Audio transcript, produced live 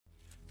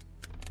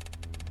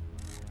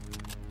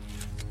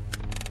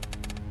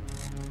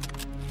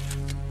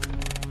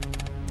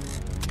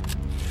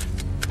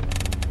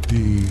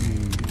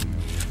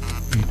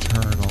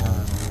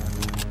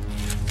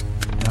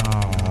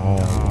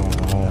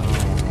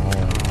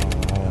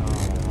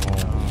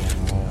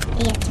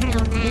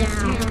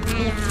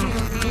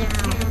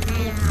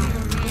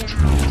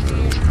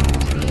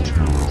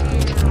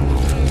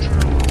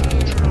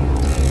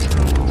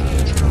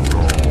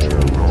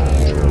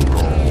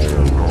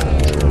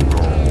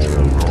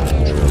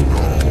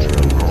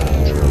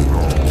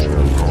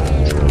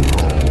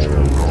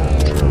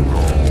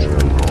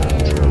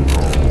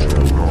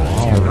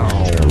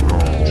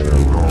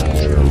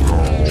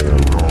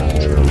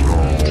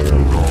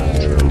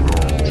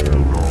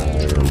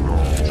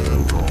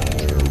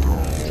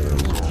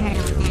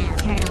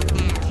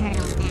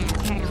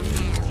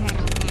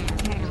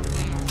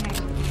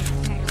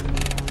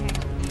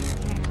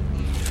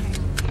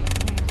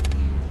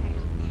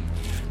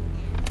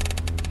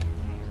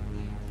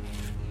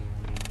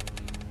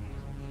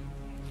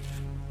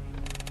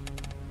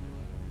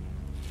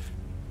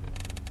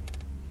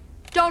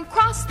Don't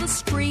cross the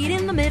street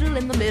in the middle,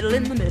 in the middle,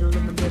 in the middle,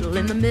 in the middle,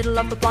 in the middle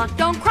of the block.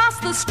 Don't cross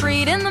the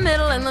street in the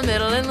middle, in the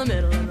middle, in the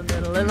middle, in the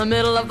middle, in the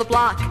middle of the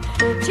block.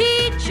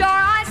 Teach your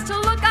eyes to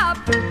look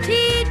up,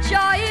 teach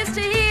your ears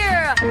to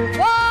hear.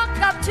 Walk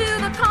up to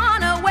the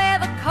corner where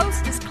the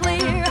coast is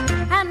clear.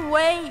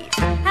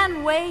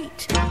 And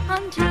wait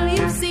until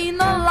you've seen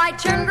the light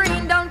turn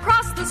green. Don't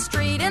cross the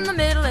street in the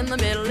middle, in the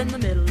middle, in the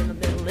middle, in the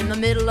middle, in the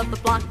middle of the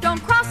block. Don't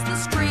cross the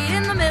street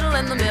in the middle,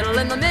 in the middle,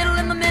 in the middle,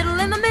 in the middle,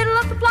 in the middle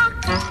of the block.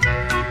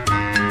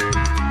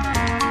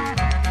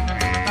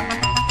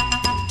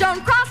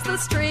 Don't cross the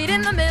street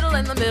in the middle,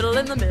 in the middle,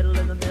 in the middle,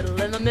 in the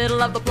middle, in the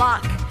middle of the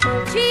block.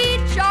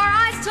 Teach your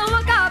eyes to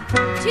look up,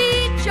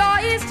 teach your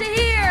ears to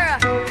hear.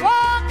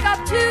 Walk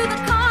up to the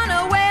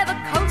corner where the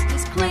coast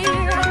is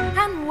clear.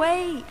 And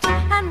wait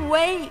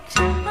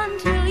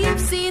until you've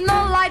seen the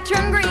light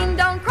turn green.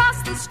 Don't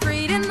cross the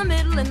street in the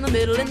middle, in the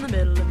middle, in the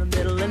middle, in the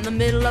middle, in the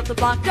middle of the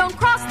block. Don't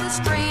cross the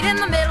street in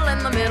the middle, in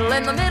the middle,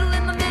 in the middle,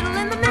 in the middle,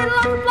 in the middle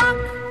of the block.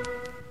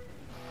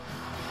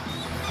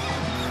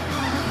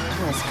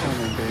 What's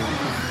coming, baby?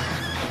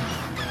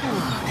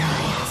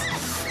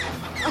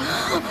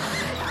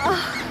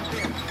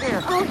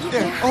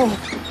 There.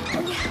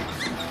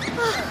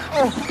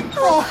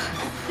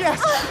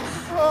 Yes.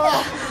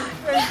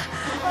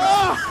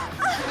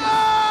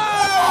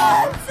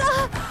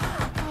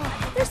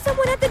 There's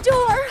someone at the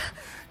door.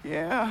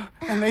 Yeah,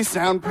 and they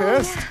sound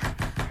pissed.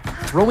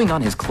 Throwing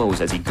on his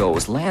clothes as he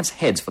goes, Lance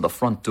heads for the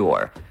front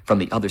door. From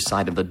the other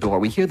side of the door,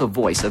 we hear the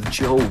voice of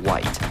Joe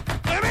White.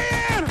 Let me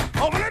in!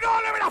 Open the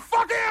door, let me the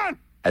fuck in!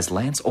 As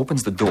Lance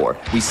opens the door,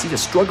 we see a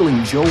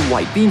struggling Joe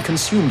White being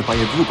consumed by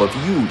a group of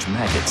huge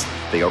maggots.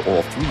 They are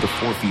all 3 to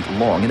 4 feet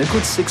long and a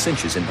good 6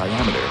 inches in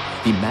diameter.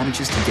 He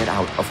manages to get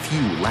out a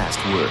few last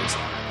words.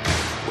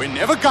 We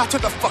never got to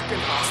the fucking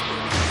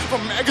hospital.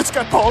 The maggots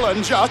got Paula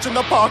and Josh in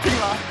the parking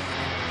lot.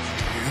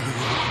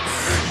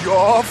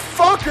 You're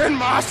fucking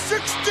my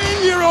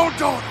 16-year-old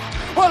daughter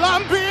while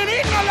I'm being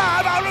eaten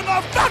alive out in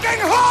the fucking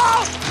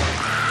hall!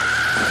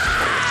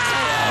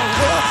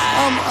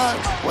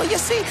 Well, you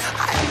see,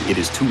 It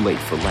is too late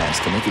for Lance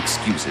to make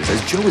excuses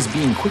as Joe is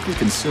being quickly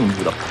consumed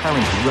with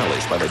apparent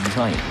relish by the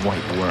giant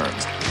white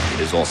worms. It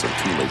is also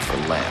too late for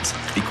Lance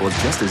because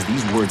just as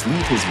these words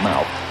leave his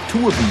mouth,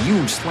 2 of the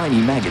huge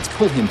slimy maggots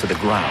pull him to the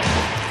ground.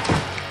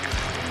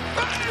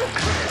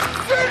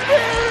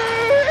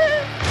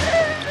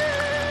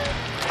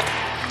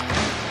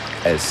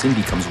 As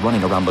Cindy comes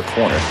running around the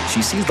corner,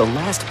 she sees the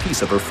last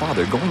piece of her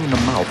father going in the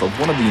mouth of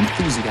one of the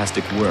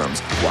enthusiastic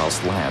worms,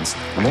 whilst Lance,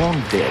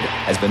 long dead,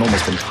 has been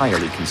almost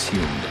entirely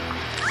consumed.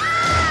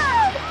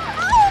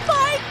 Oh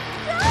my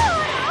God!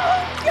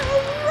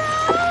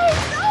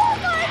 Oh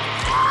my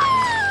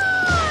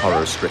God!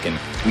 Horror-stricken,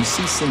 we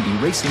see Cindy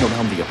racing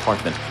around the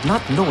apartment,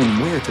 not knowing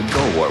where to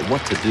go or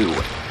what to do.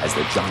 As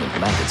the giant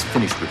maggots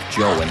finish with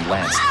Joe and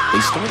Lance,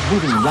 they start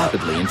moving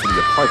rapidly into the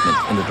apartment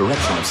in the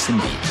direction of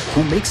Cindy,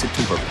 who makes it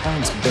to her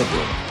parents'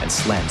 bedroom and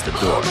slams the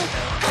door.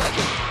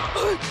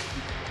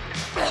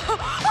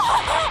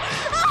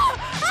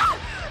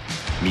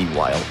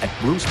 Meanwhile, at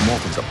Bruce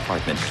Malton's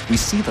apartment, we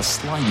see the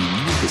slimy,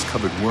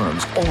 mucus-covered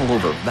worms all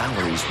over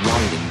Valerie's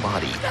writhing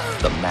body.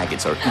 The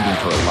maggots are eating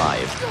her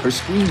alive. Her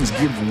screams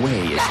give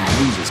way as she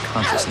loses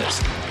consciousness.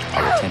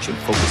 Our attention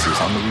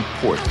focuses on the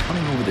report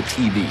coming over the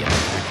TV in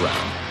the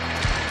background.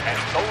 And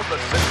so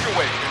the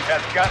situation has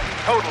gotten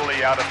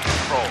totally out of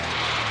control.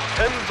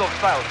 Tens of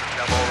thousands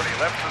have already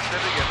left the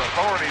city, and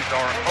authorities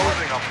are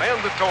imposing a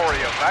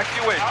mandatory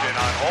evacuation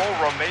on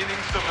all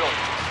remaining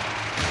civilians.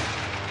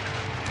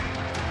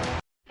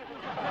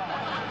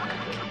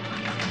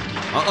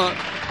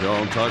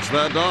 Don't touch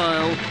that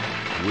dial.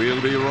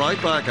 We'll be right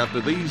back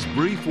after these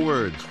brief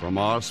words from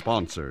our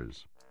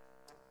sponsors.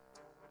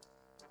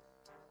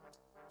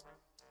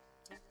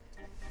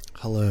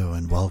 Hello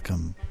and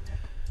welcome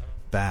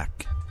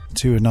back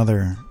to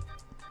another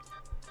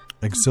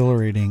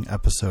exhilarating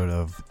episode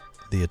of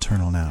The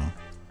Eternal Now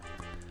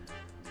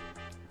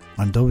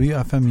on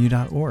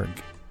WFMU.org.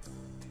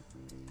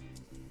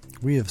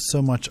 We have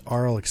so much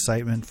aural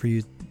excitement for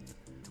you,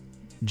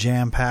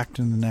 jam-packed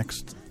in the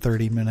next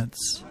 30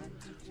 minutes.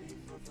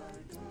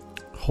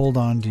 Hold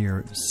on to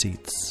your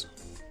seats,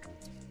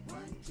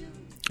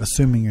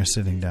 assuming you're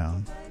sitting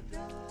down.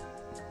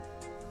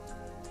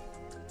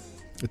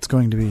 It's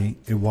going to be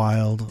a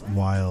wild,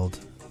 wild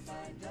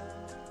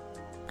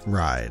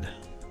ride.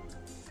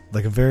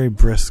 Like a very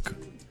brisk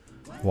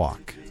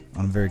walk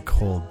on a very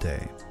cold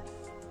day.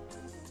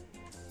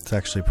 It's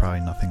actually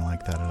probably nothing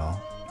like that at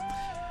all.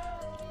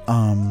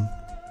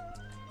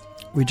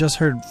 We just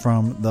heard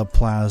from the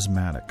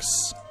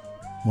Plasmatics,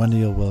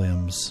 Wendell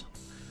Williams,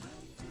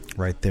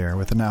 right there,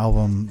 with an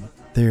album,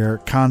 their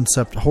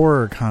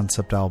horror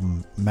concept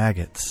album,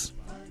 Maggots.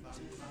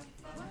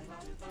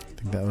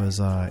 I think that was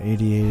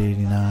 88,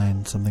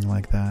 89, something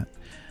like that.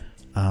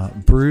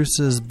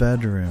 Bruce's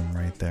Bedroom,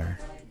 right there.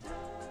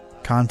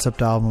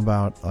 Concept album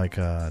about like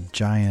a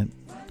giant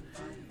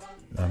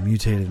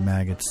mutated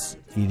maggots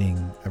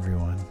eating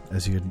everyone,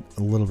 as you'd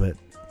a little bit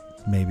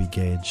maybe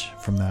gauge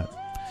from that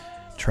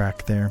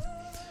track there.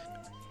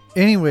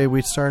 Anyway,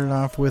 we started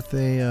off with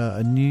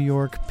a New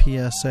York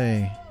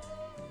PSA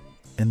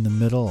in the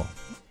middle,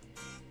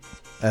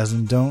 as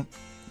in don't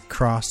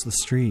cross the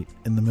street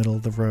in the middle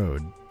of the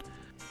road.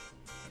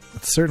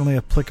 It's certainly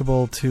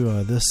applicable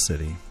to this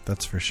city,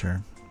 that's for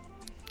sure.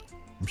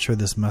 I'm sure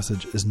this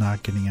message is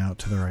not getting out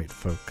to the right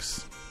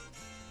folks.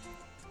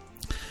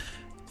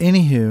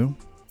 Anywho,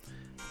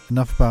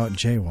 enough about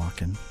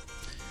jaywalking.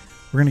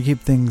 We're going to keep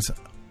things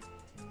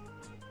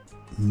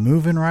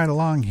moving right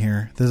along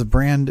here. There's a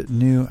brand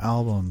new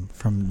album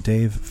from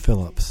Dave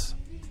Phillips.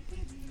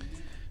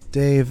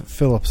 Dave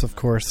Phillips, of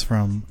course,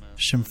 from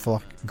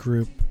Shimflock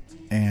Group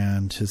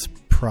and his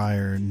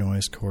prior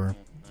noisecore.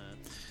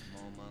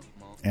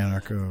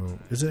 Anarcho.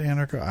 Is it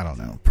Anarcho? I don't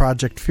know.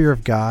 Project Fear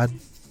of God.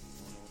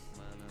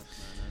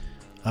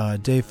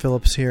 Dave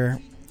Phillips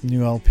here.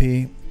 New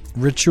LP.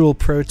 Ritual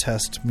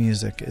Protest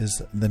Music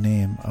is the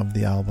name of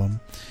the album.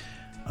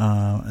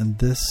 And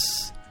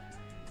this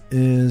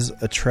is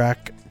a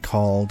track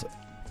called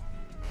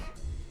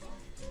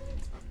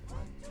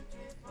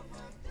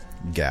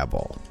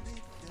Gabble.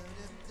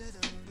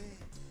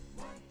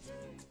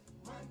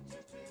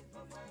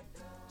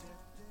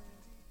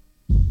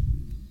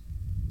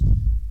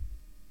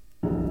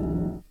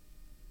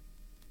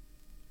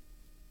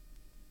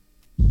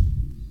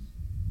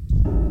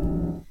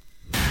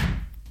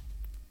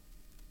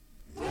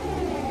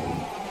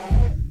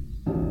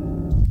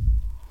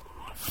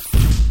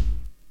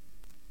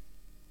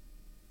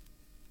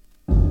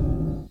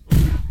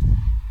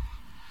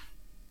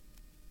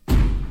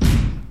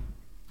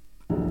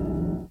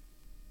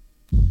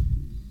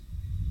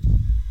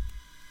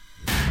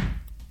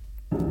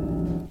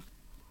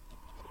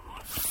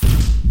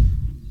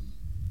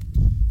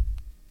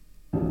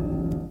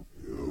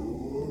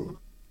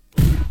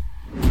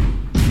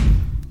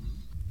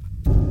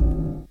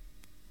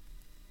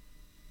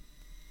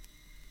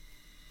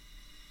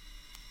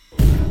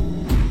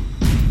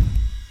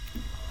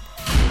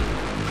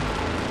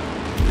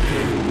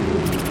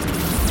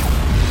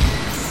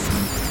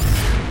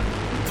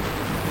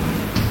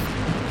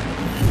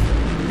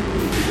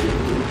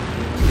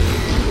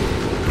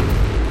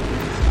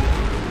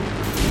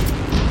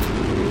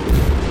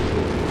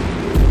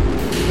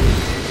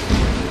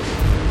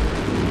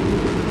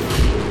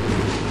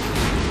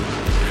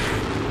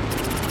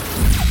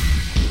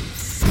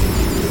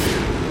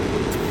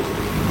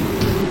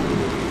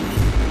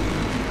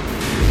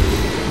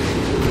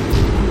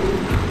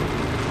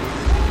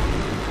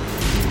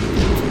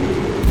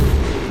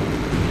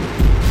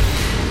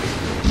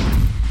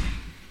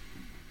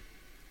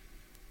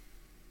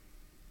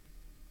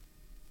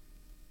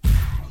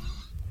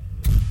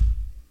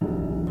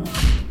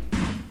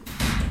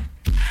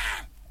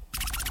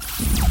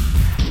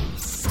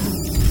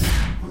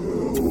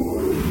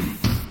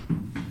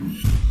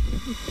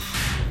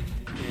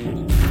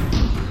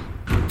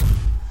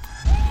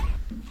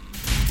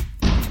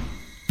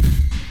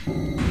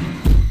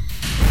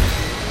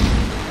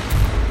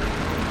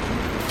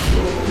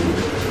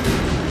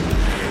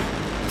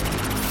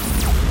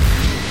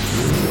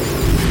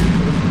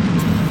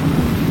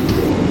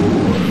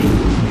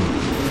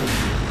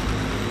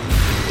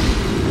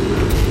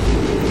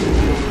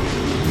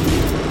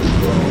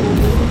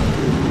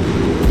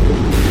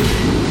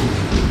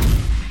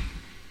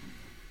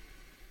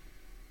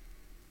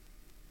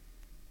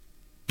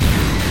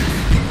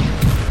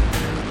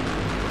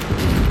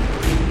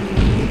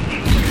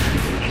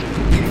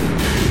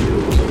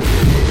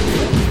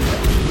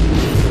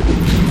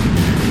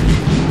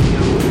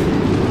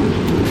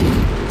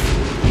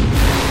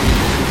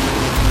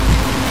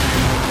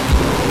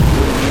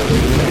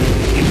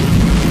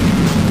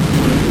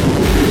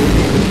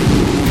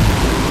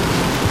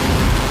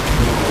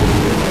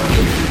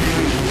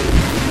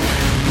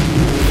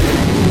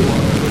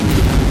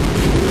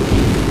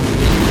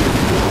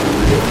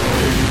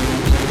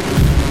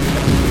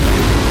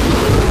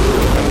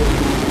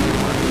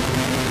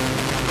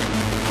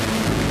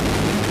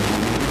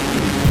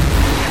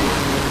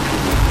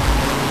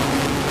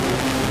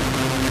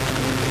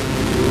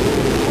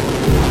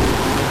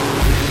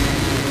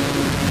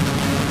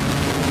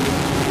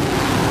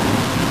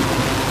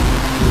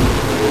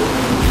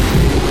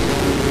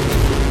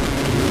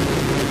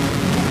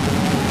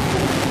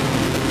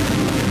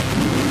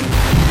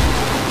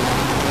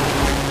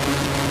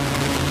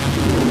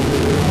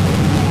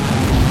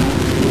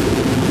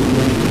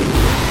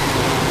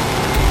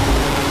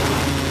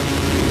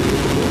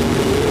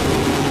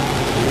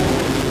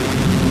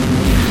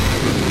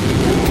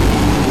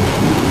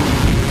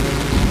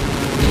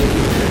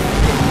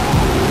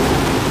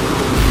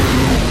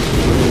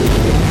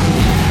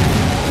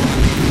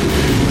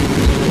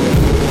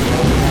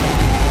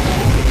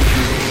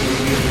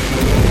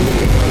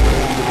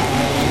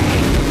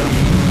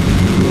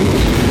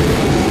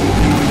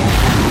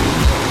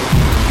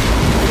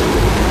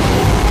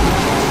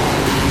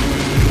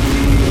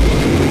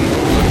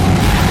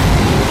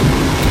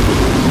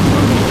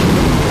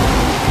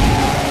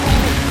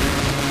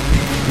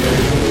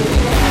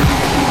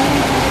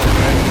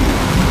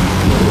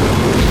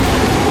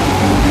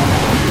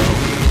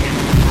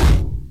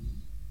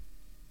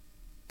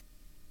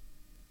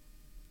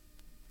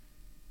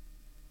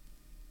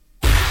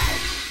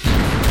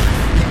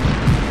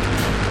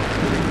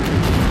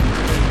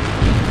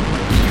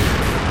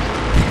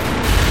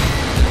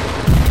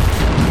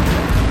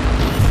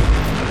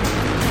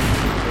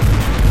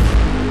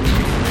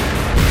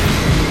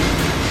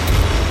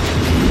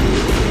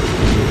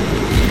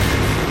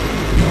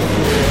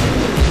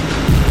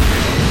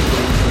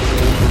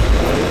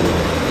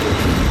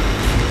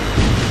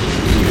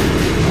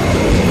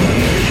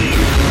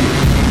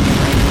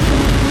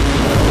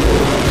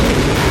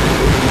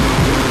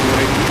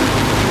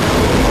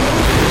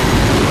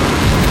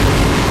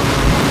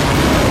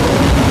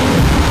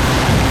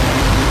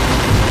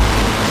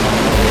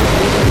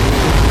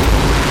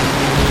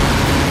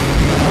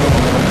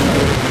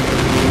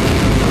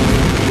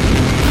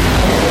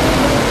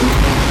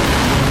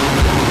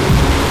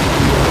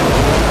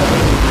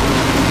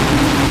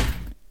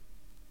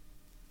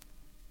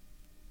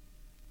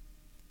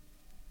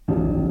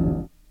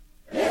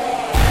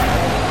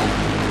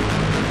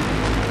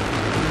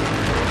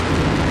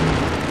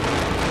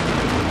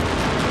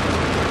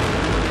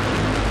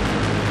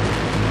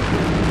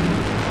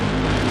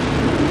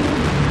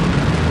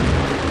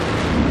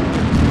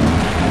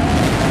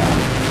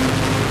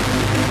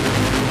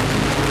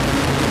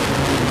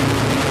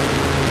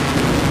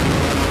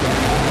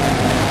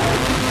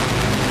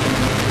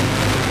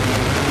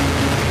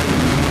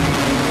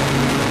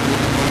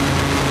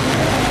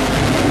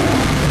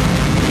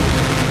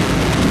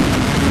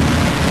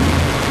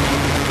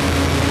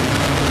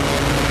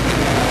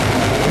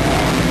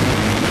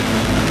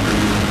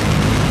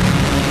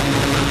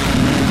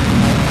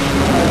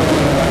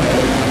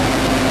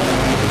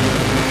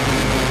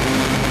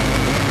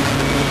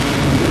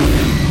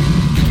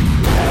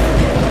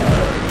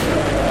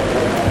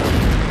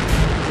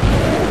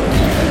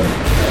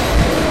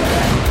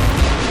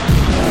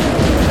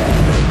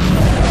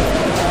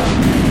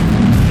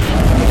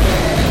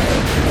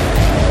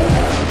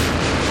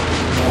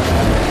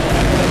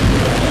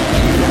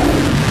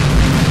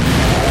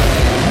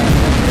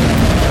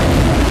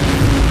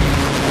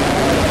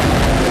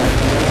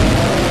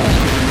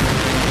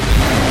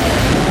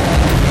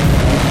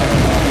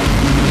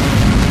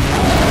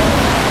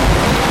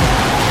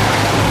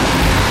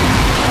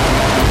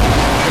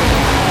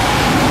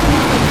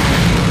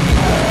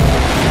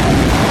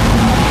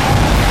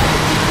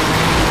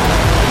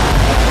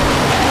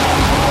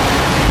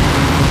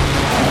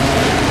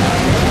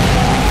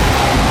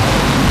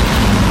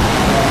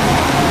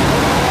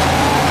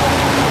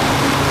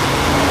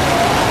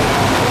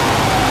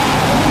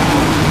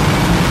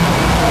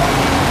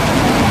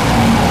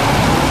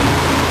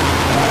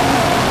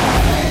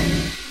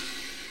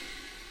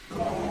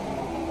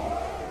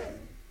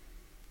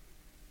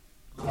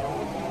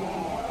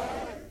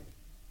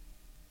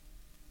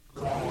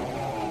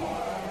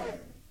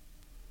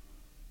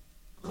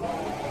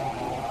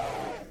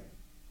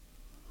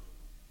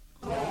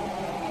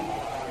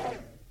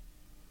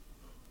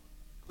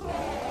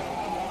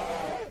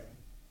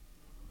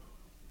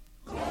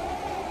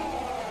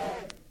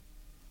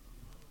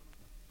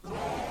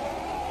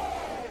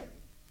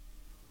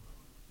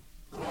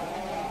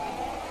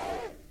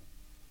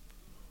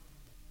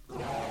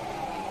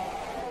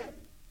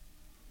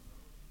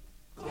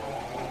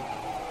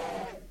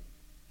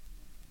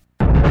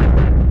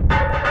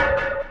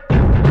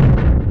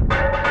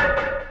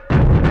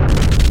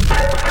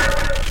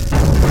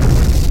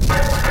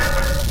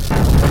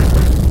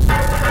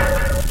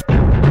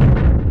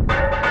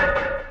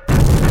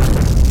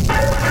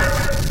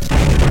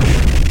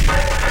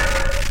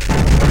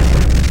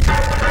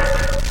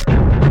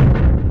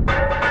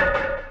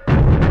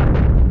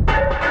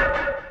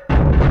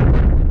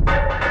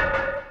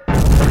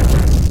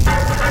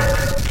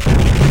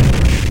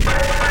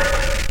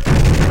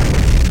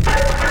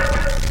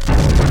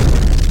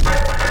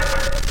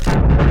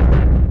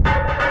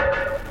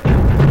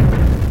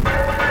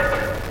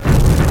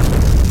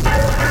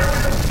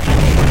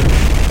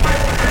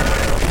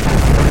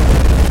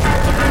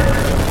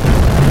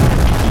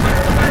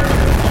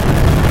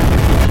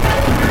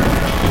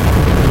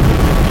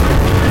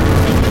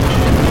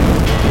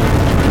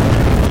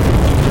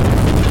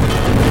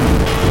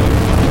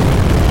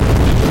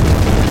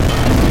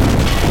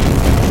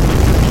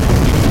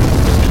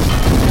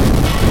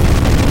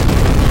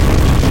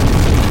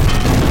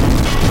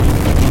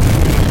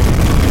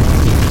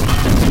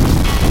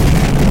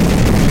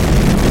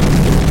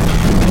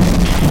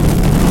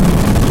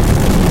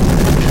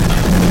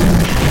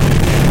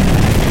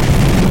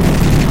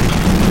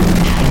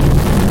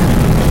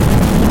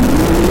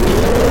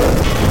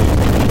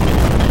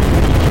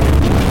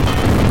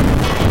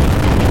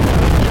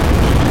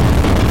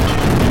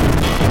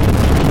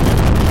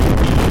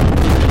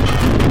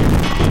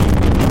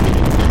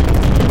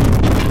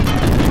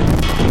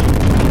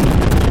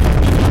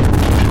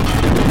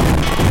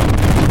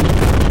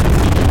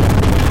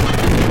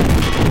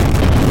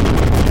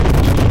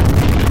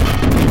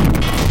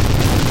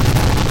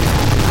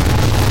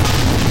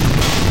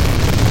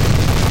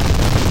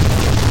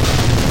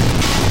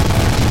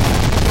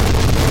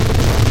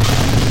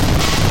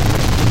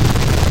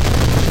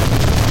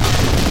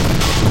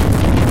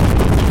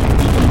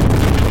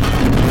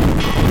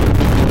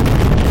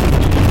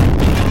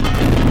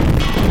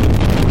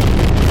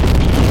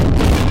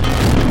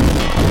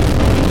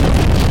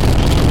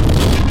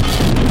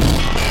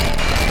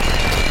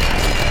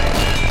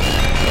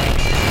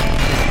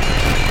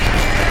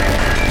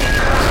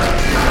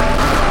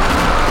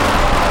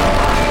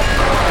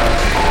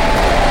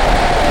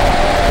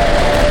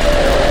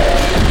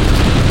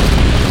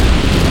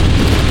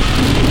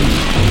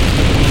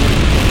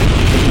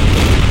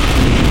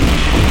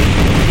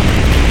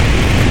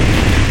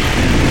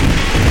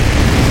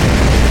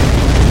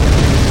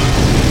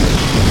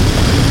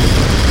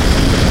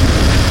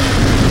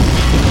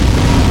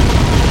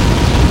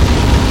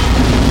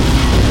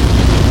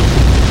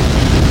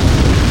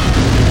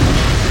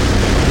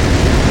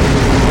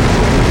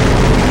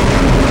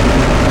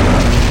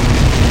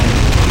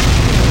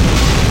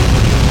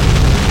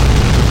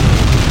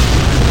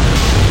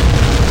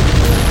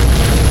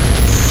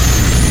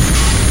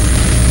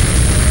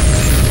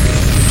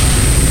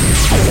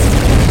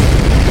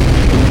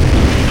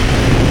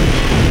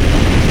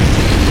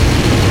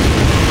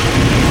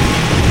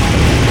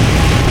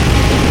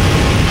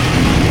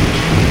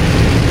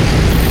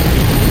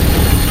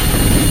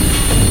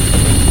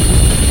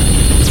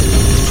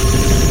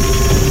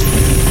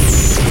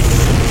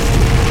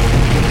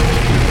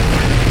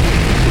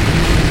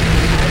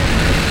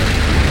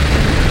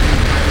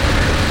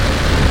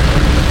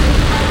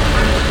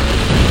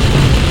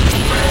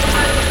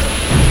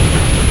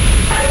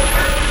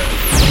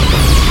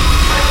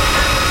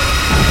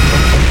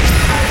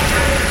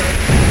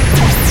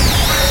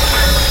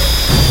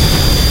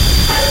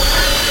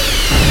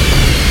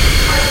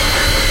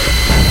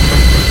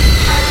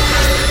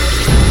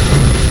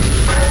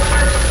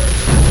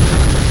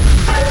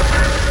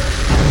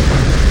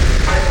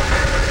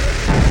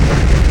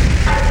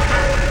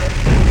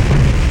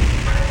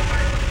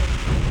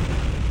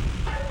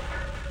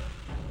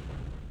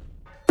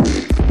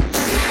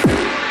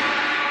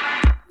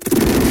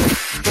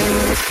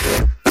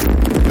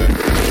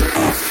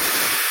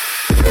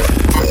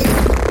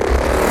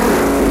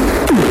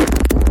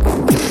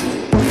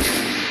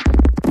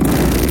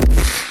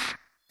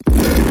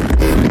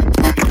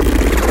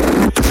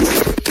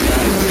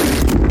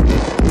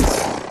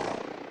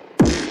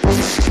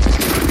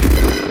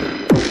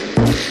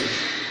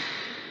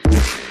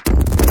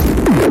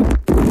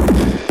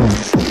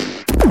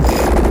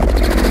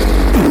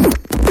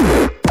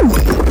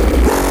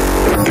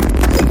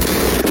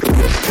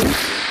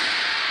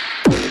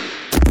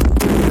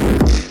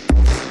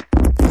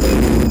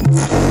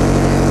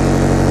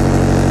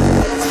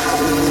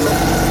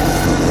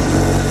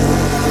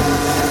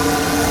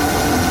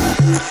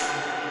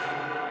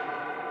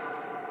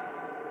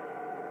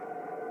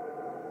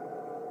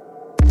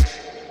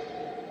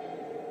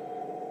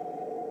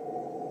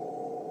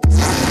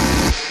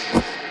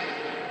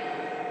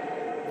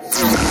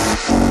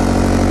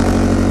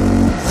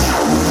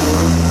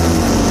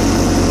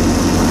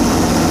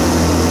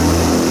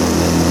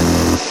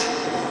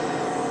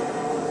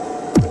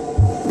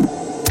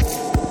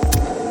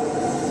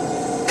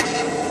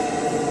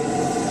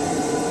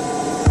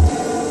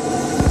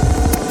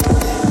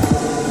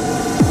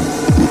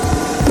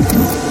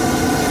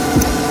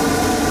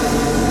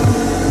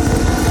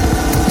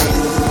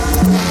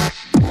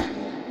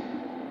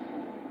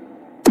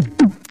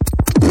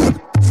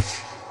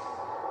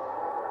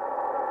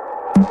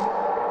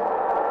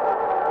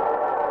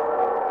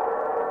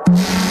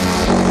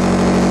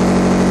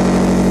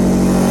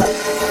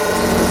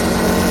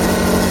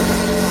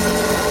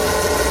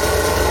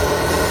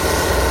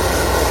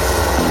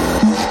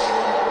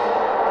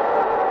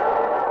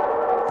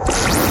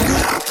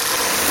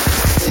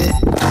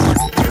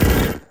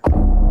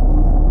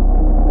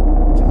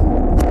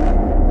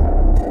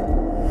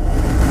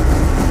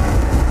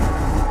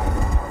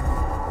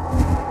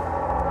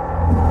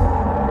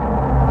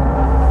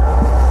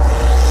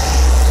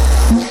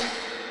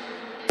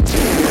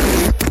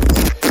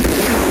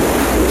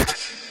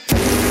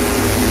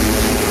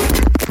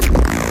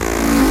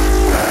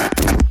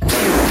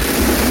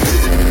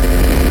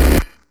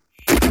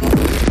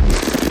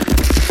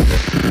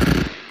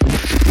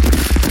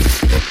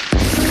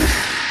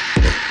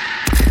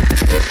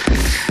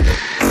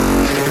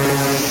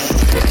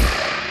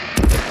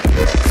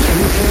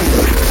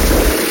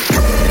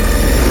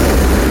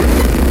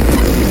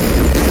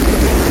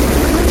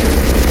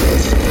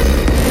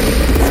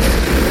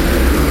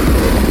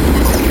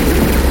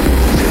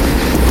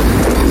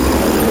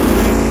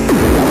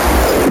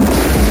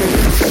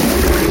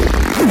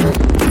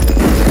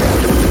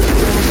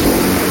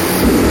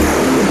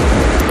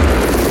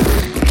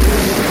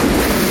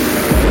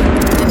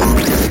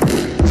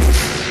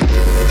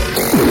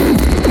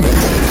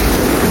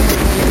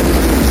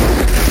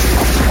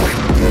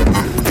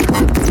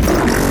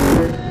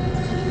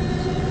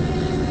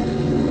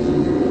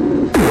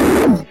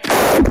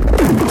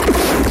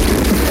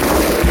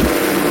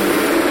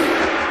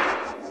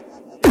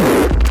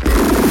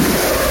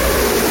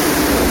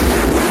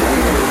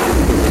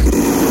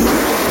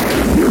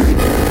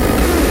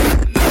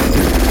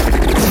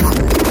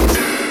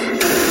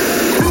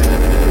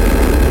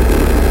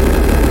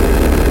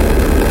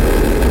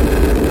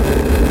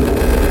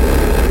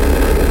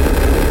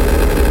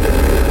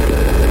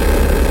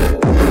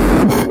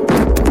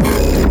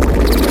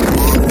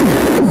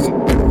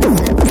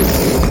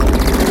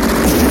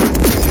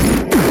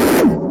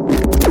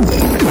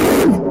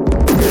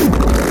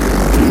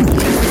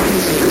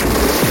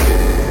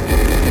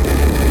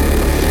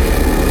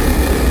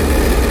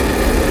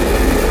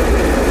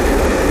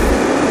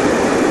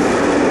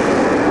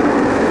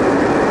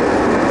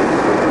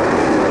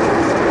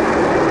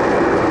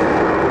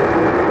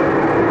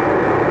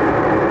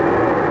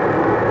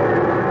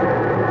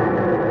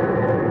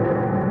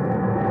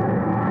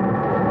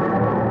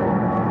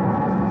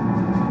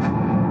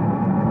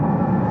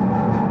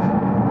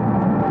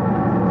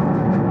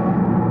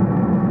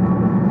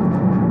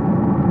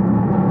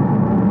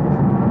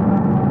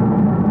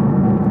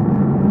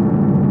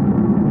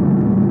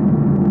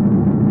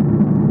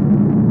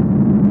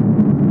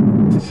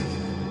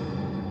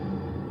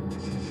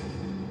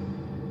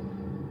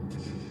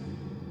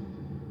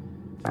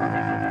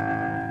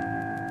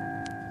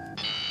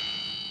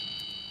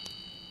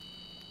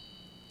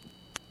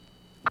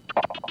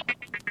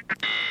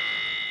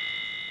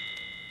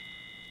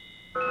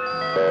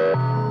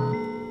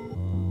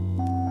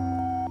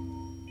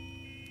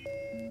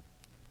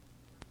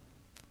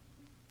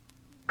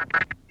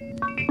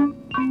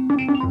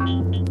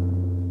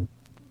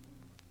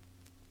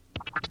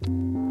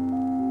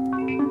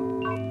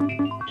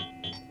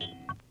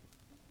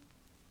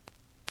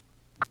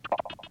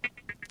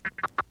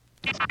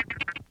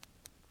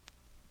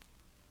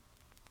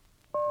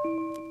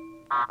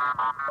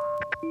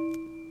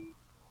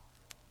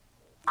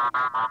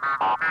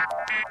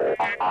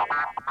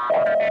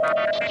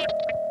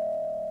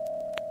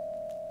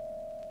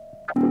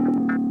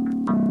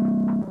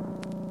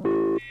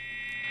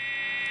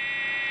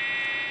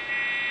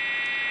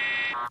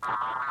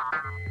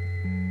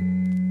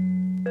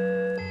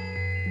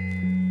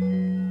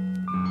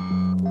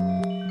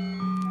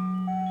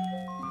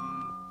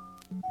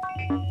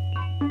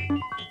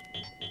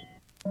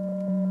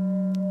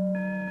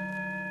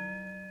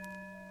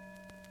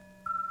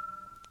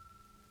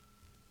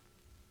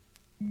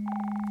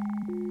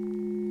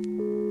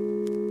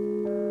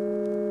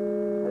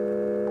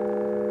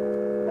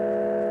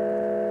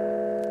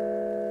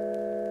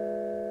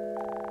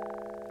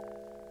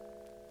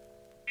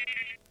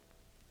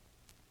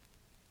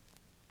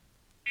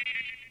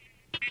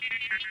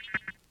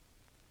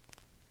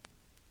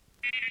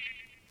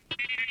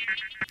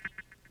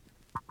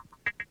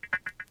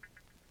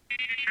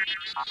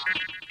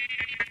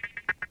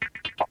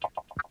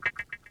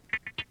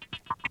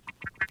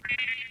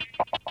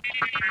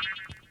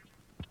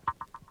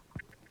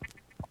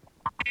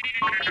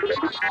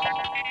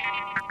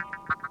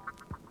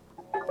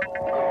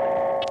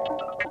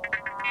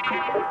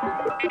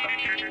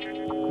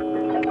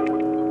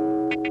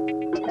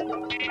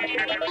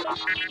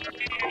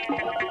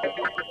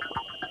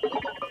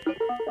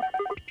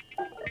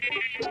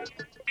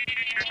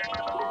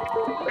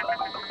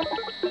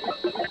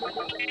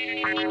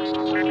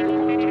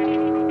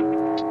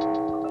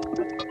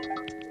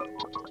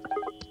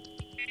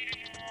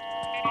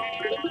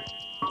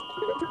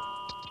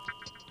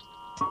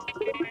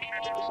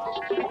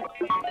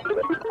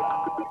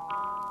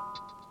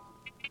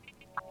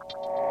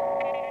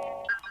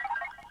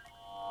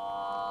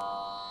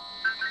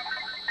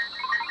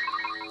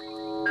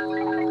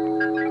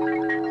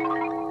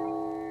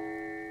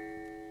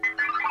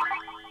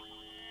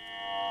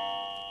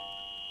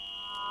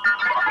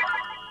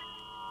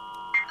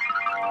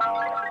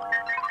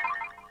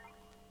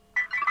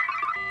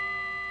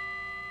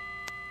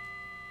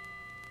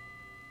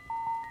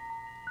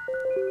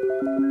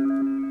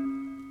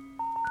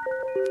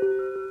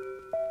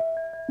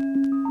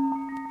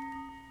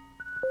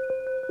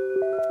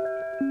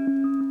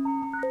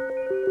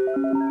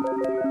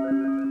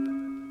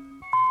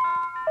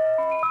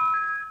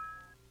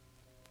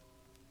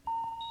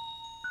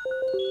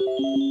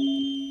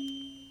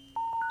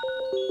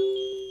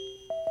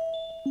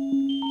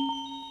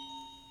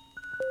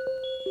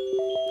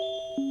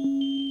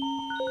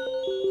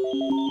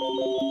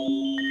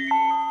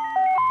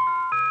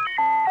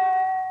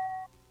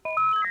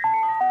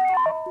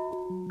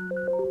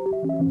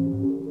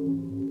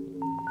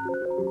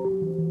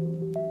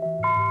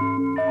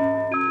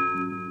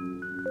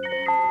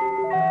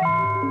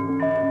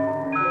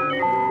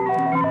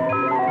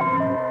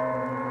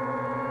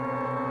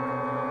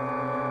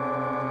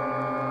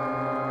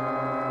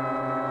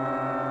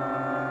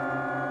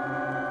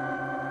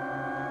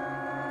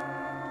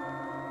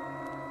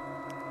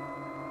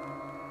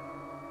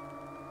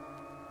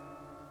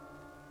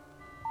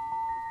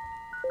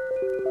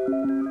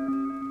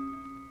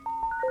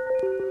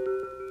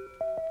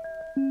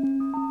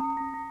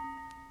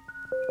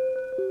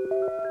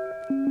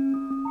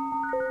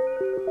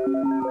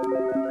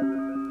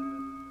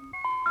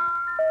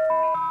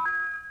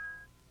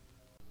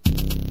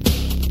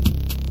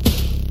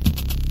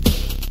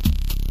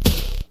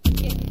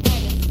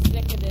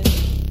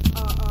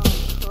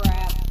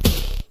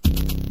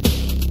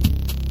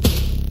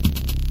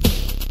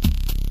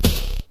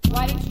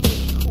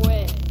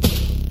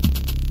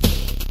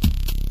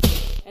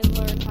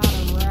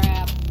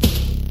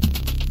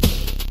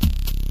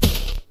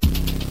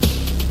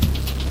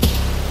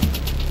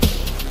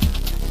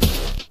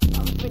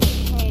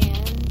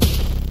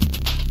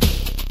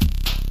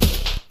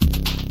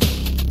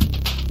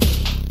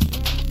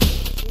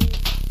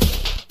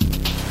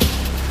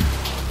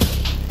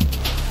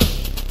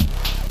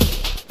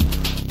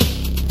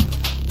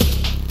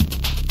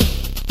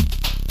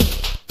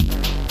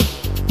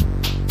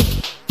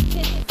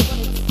 Sit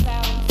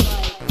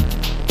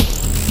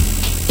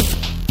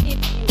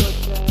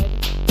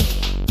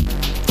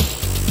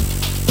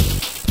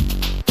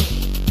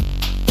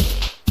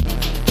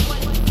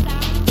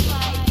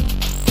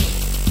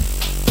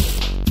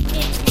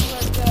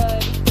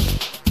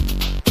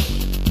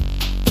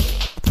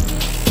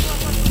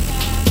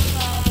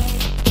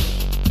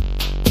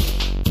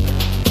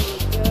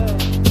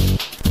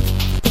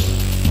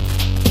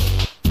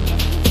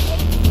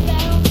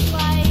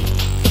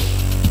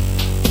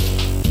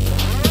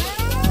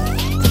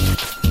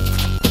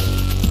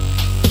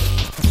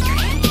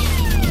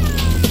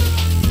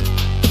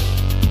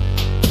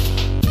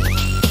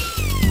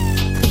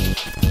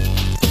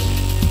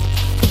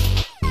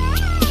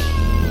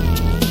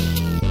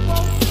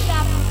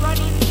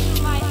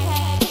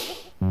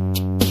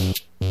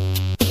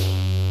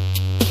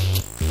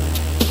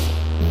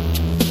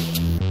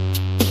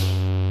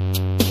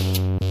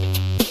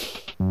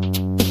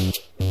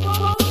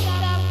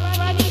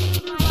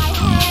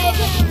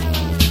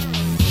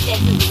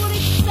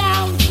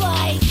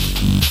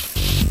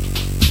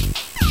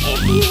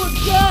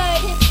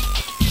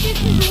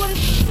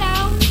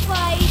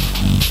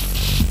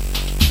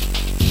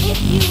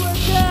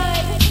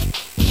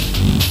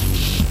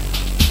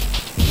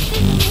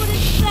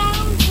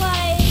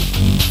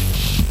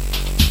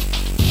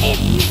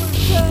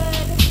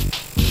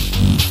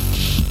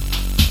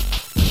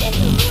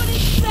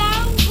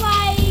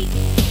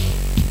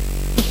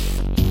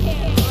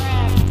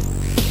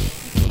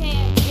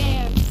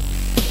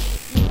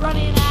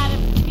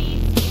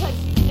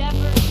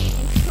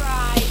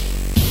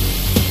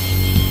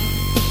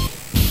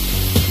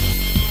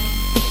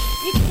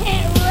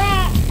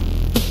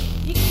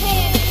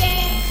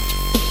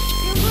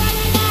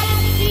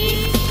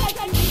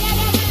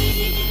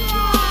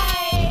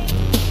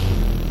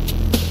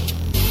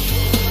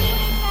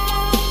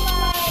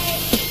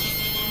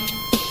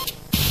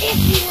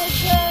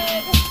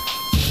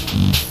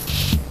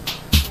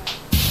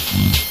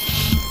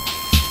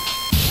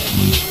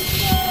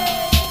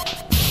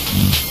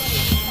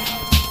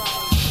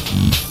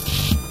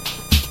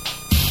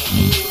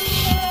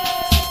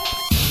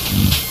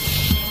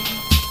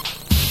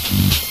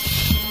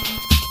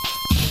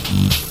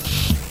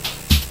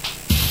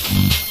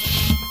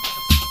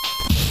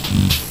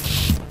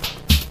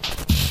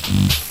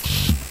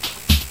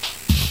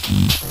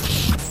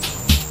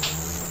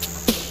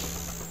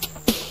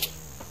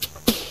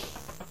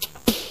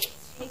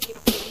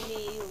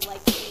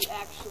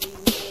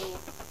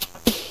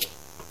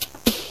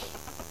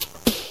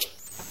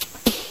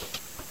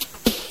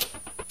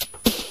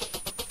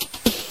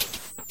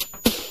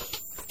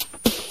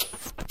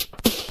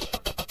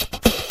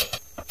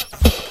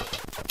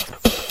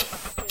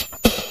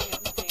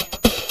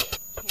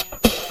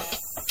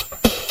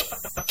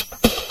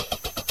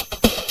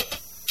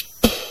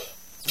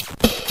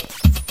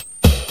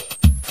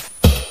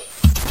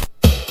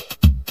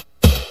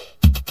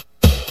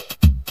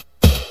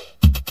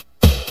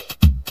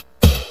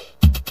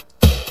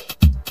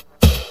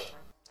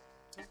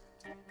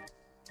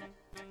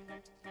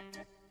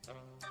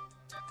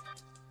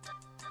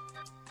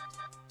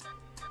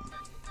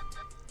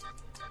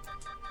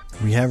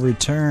We have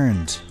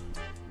returned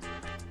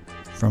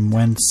from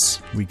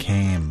whence we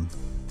came.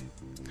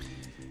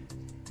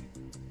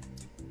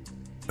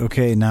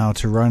 Okay, now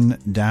to run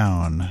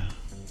down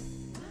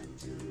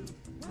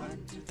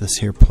this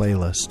here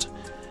playlist.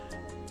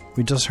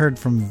 We just heard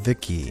from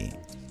Vicky.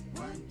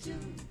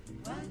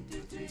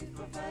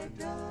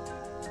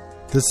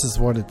 This is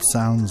what it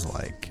sounds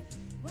like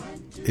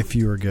if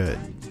you were good.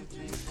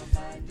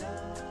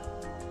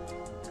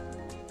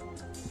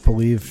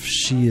 Believe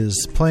she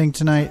is playing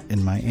tonight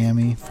in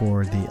Miami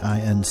for the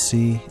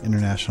INC,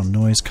 International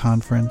Noise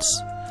Conference,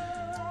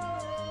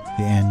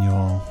 the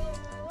annual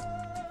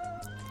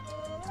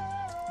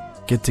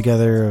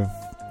get-together of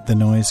the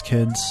Noise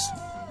Kids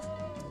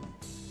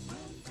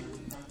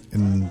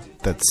in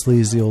that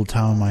sleazy old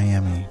town,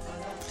 Miami.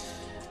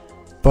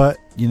 But,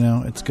 you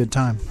know, it's a good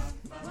time.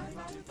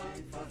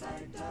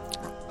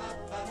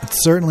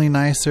 It's certainly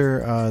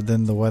nicer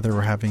than the weather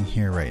we're having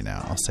here right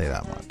now, I'll say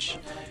that much.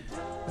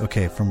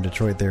 Okay, from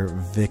Detroit there,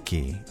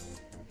 Vicky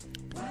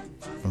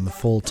from the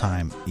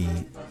Full-Time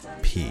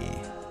EP.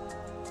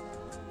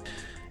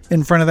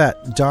 In front of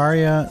that,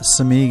 Daria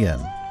Samigan,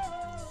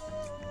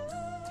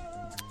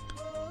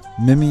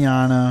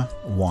 Mimiana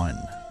 1,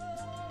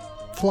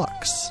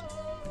 Flux.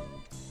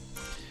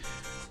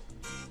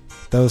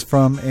 That was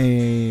from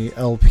a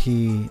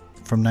LP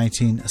from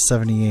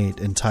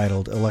 1978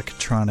 entitled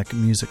Electronic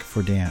Music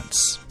for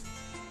Dance.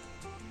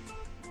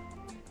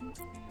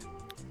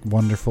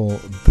 Wonderful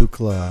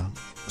Buchla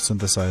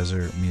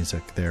synthesizer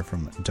music there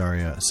from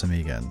Daria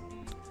Samigan.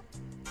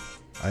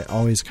 I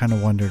always kind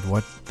of wondered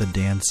what the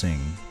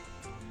dancing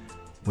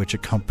which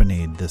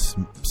accompanied this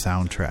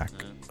soundtrack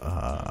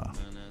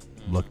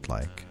looked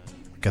like.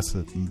 I guess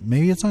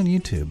maybe it's on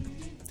YouTube.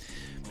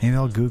 Maybe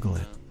I'll Google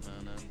it.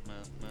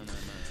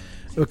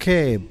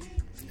 Okay,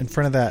 in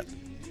front of that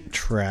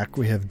track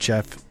we have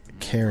Jeff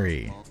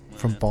Carey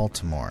from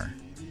Baltimore.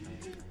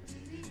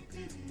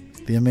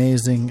 The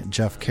amazing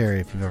Jeff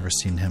Carey, if you've ever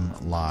seen him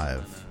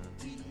live.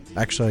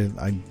 Actually,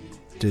 I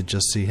did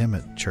just see him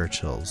at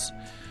Churchill's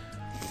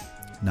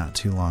not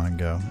too long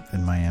ago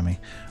in Miami.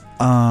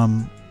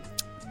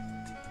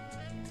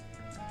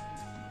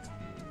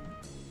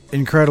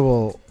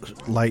 Incredible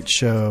light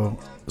show,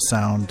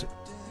 sound,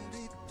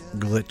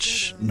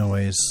 glitch,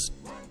 noise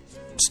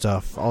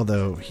stuff,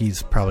 although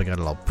he's probably got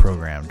it all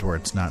programmed where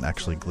it's not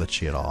actually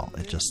glitchy at all.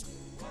 It just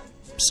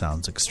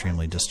sounds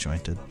extremely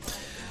disjointed.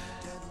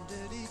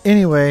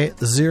 Anyway,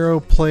 Zero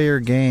Player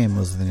Game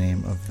was the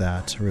name of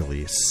that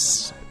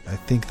release. I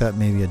think that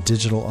may be a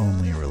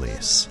digital-only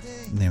release.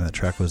 The name of that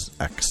track was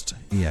Ext,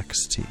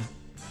 E-X-T.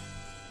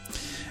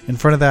 In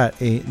front of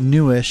that, a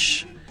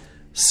newish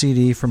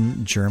CD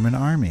from German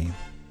Army.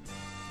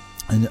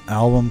 An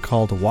album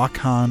called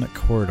Wakhan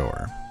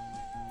Corridor.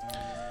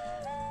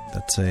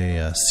 That's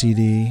a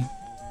CD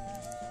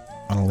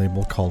on a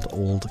label called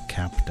Old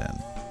Captain.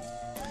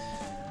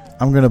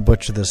 I'm going to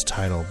butcher this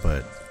title,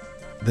 but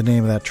the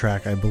name of that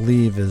track, I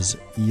believe, is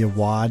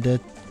Yawada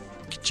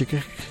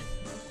Chikik.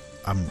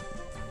 I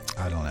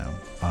don't know.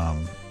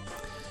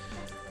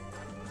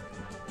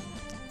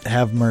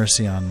 Have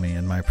mercy on me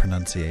and my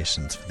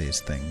pronunciations for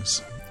these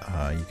things.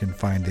 You can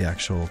find the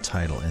actual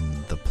title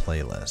in the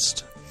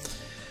playlist.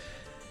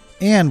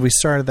 And we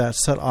started that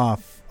set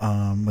off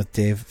with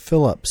Dave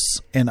Phillips,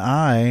 and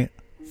I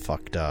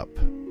fucked up.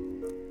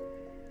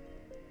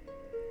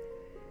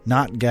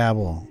 Not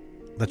Gabble.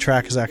 The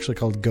track is actually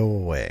called Go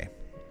Away,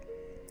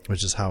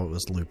 which is how it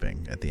was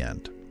looping at the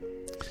end.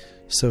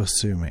 So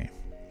sue me.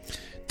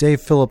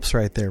 Dave Phillips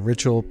right there,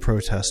 Ritual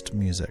Protest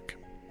Music.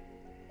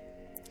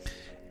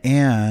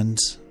 And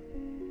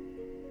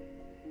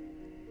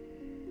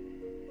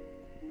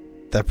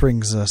that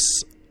brings us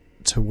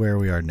to where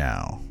we are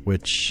now,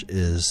 which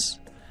is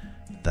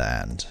the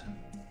end.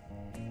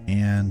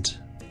 And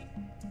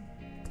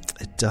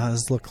it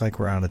does look like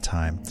we're out of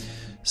time.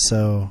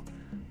 So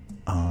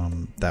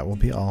that will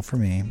be all for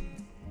me.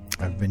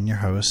 I've been your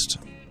host,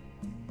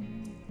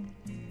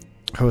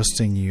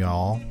 hosting you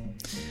all.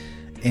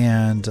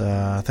 And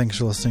thanks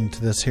for listening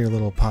to this here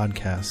little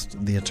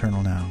podcast, The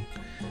Eternal Now.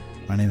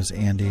 My name is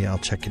Andy. I'll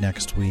check you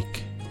next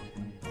week.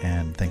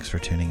 And thanks for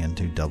tuning in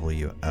to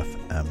WFMU.org.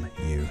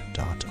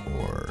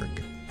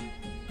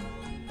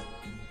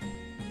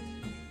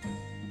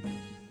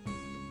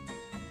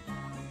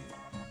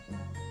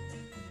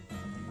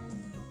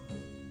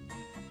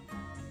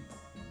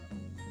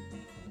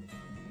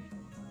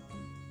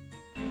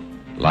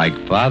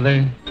 Like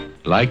father,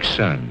 like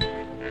son.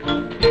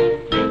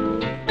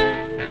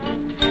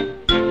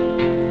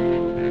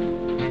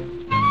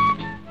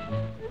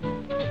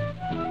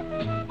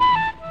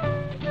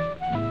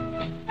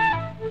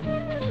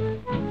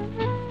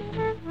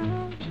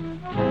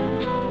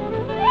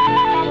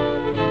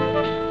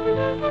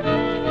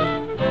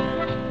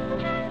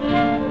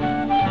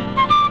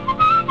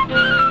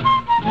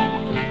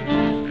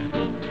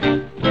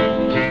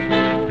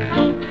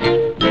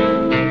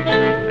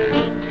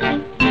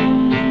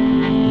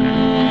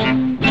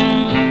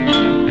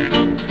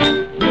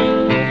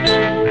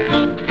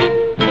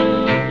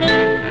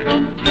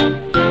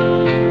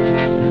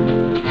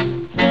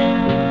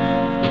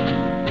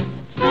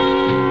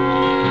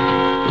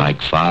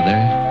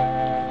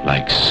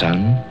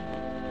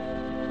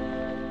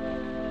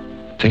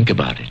 Think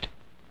about it.